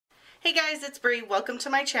Hey guys, it's Brie. Welcome to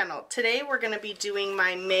my channel. Today we're going to be doing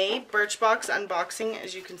my May Birchbox unboxing.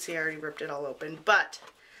 As you can see, I already ripped it all open, but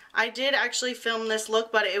I did actually film this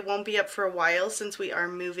look, but it won't be up for a while since we are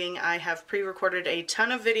moving. I have pre-recorded a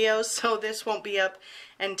ton of videos, so this won't be up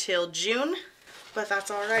until June, but that's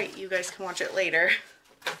alright. You guys can watch it later.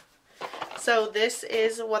 So this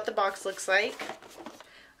is what the box looks like.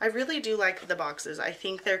 I really do like the boxes. I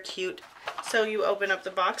think they're cute. So you open up the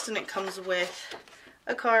box and it comes with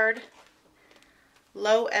a card,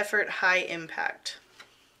 low effort, high impact.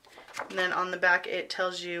 And then on the back it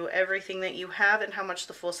tells you everything that you have and how much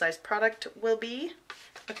the full-size product will be.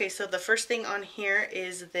 Okay, so the first thing on here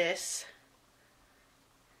is this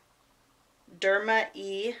Derma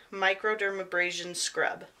Microdermabrasion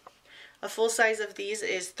scrub. A full size of these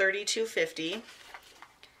is $32.50.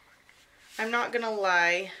 I'm not gonna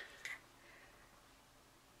lie,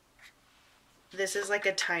 this is like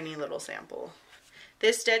a tiny little sample.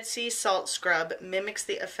 This Dead Sea Salt Scrub mimics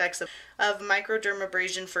the effects of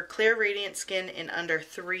microdermabrasion for clear, radiant skin in under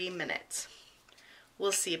 3 minutes.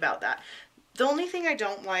 We'll see about that. The only thing I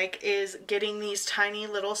don't like is getting these tiny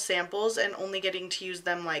little samples and only getting to use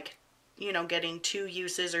them like, you know, getting 2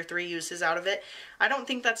 uses or 3 uses out of it. I don't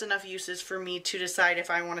think that's enough uses for me to decide if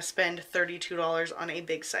I want to spend $32 on a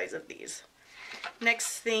big size of these.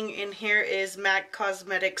 Next thing in here is M.A.C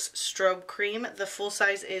Cosmetics Strobe Cream. The full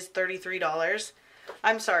size is $33.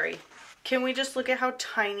 I'm sorry. Can we just look at how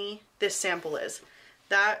tiny this sample is?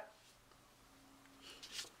 That,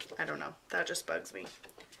 I don't know. That just bugs me.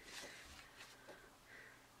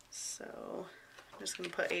 So I'm just going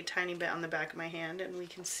to put a tiny bit on the back of my hand and we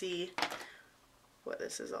can see what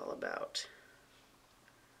this is all about.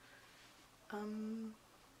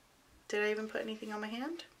 Did I even put anything on my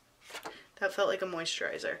hand? That felt like a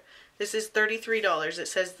moisturizer. This is $33. It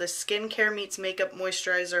says the skincare meets makeup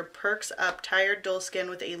moisturizer perks up tired, dull skin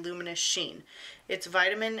with a luminous sheen. Its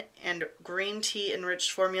vitamin and green tea enriched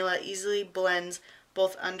formula easily blends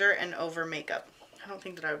both under and over makeup. I don't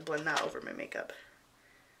think that I would blend that over my makeup.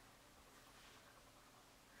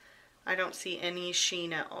 I don't see any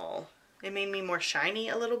sheen at all. It made me more shiny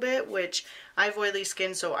a little bit, which I have oily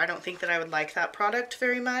skin, so I don't think that I would like that product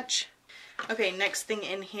very much. Okay, next thing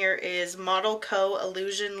in here is ModelCo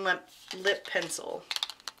Illusion Lip Pencil.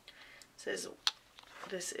 It says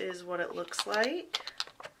this is what it looks like.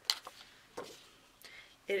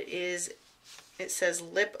 It says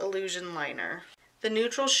Lip Illusion Liner. The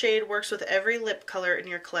neutral shade works with every lip color in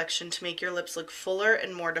your collection to make your lips look fuller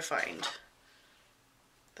and more defined.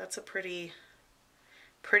 That's a pretty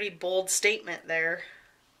bold statement there.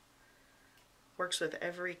 Works with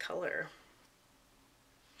every color.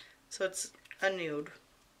 So it's a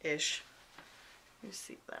nude-ish. Let me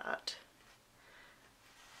see that.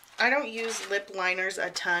 I don't use lip liners a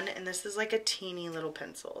ton, and this is like a teeny little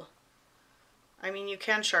pencil. I mean, you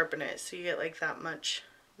can sharpen it, so you get like that much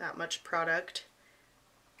product.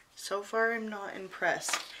 So far, I'm not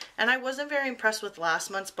impressed. And I wasn't very impressed with last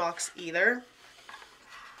month's box either.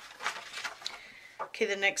 Okay,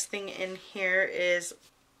 the next thing in here is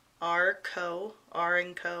R+Co,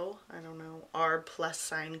 R+Co, I don't know,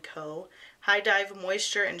 R+Co High Dive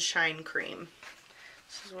Moisture and Shine Cream.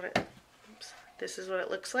 This is what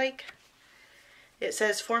it looks like. It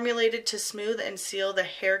says formulated to smooth and seal the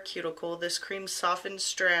hair cuticle. This cream softens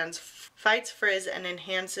strands, fights frizz, and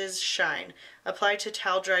enhances shine. Apply to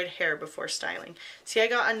towel dried hair before styling. See, I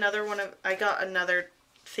got another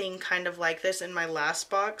thing kind of like this in my last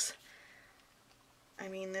box. I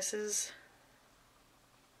mean, this is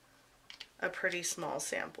a pretty small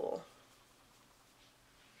sample.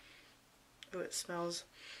 Ooh, it smells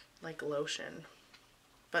like lotion,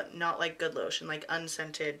 but not like good lotion, like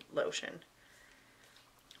unscented lotion.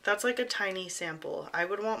 That's like a tiny sample. I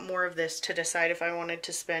would want more of this to decide if I wanted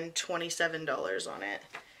to spend $27 on it.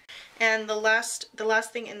 And the last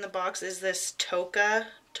thing in the box is this TOCCA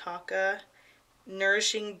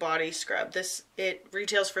Nourishing Body Scrub. It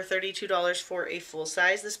retails for $32 for a full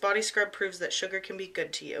size. This body scrub proves that sugar can be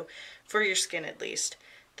good to you, for your skin at least.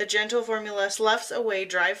 The gentle formula sloughs away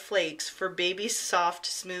dry flakes for baby soft,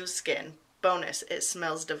 smooth skin. Bonus, it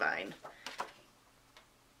smells divine.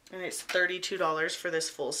 And it's $32 for this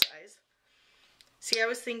full size. See, I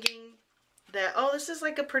was thinking that, oh, this is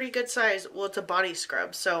like a pretty good size. Well, it's a body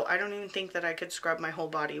scrub, so I don't even think that I could scrub my whole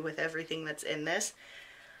body with everything that's in this.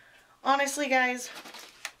 Honestly, guys,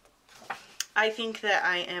 I think that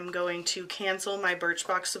I am going to cancel my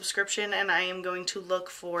Birchbox subscription and I am going to look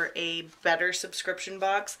for a better subscription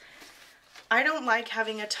box. I don't like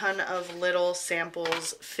having a ton of little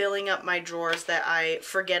samples filling up my drawers that I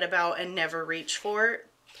forget about and never reach for.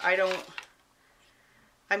 I don't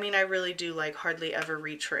I mean, I really do like hardly ever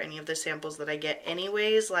reach for any of the samples that I get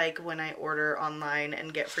anyways, like when I order online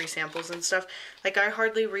and get free samples and stuff. Like, I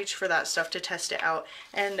hardly reach for that stuff to test it out.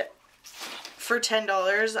 And for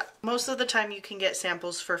 $10, most of the time you can get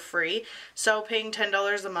samples for free. So paying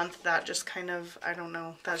 $10 a month, that just kind of, I don't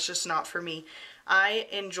know, that's just not for me. I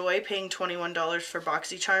enjoy paying $21 for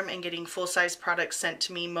BoxyCharm and getting full-size products sent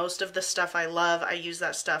to me. Most of the stuff I love, I use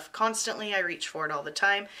that stuff constantly. I reach for it all the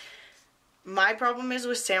time. My problem is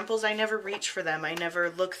with samples, I never reach for them. I never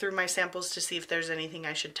look through my samples to see if there's anything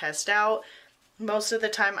I should test out. Most of the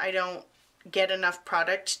time I don't get enough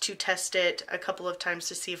product to test it a couple of times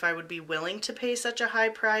to see if I would be willing to pay such a high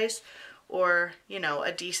price or, you know,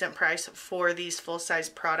 a decent price for these full-size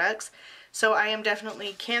products. So I am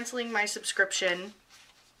definitely canceling my subscription.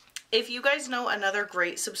 If you guys know another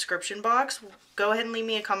great subscription box, go ahead and leave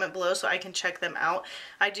me a comment below so I can check them out.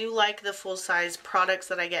 I do like the full-size products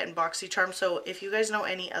that I get in BoxyCharm, so if you guys know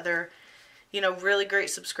any other, you know, really great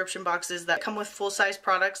subscription boxes that come with full-size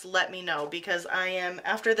products, let me know, because I am,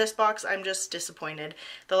 after this box, I'm just disappointed.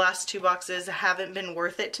 The last 2 boxes haven't been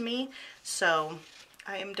worth it to me, so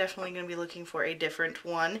I am definitely going to be looking for a different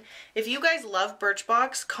one. If you guys love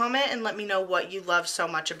Birchbox, comment and let me know what you love so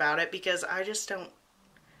much about it, because I just don't.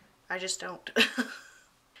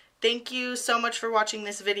 Thank you so much for watching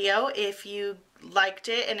this video. If you liked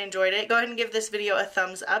it and enjoyed it, go ahead and give this video a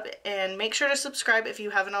thumbs up and make sure to subscribe if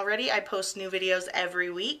you haven't already. I post new videos every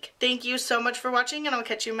week. Thank you so much for watching, and I'll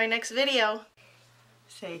catch you in my next video.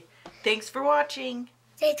 Say, thanks for watching.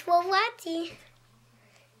 Thanks for watching.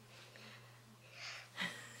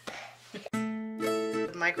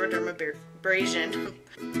 Microdermabrasion.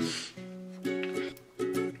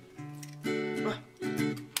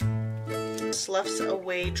 Sloughs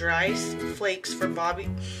away dry flakes for Bobby.